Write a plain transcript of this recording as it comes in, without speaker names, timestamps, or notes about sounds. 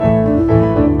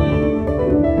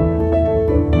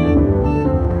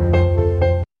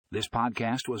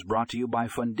podcast was brought to you by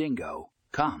Fundingo.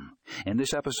 In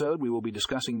this episode, we will be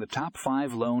discussing the top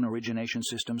 5 loan origination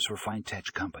systems for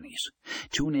Fintech companies.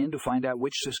 Tune in to find out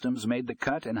which systems made the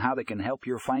cut and how they can help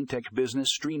your Fintech business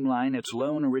streamline its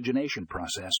loan origination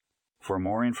process. For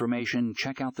more information,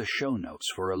 check out the show notes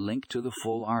for a link to the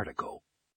full article.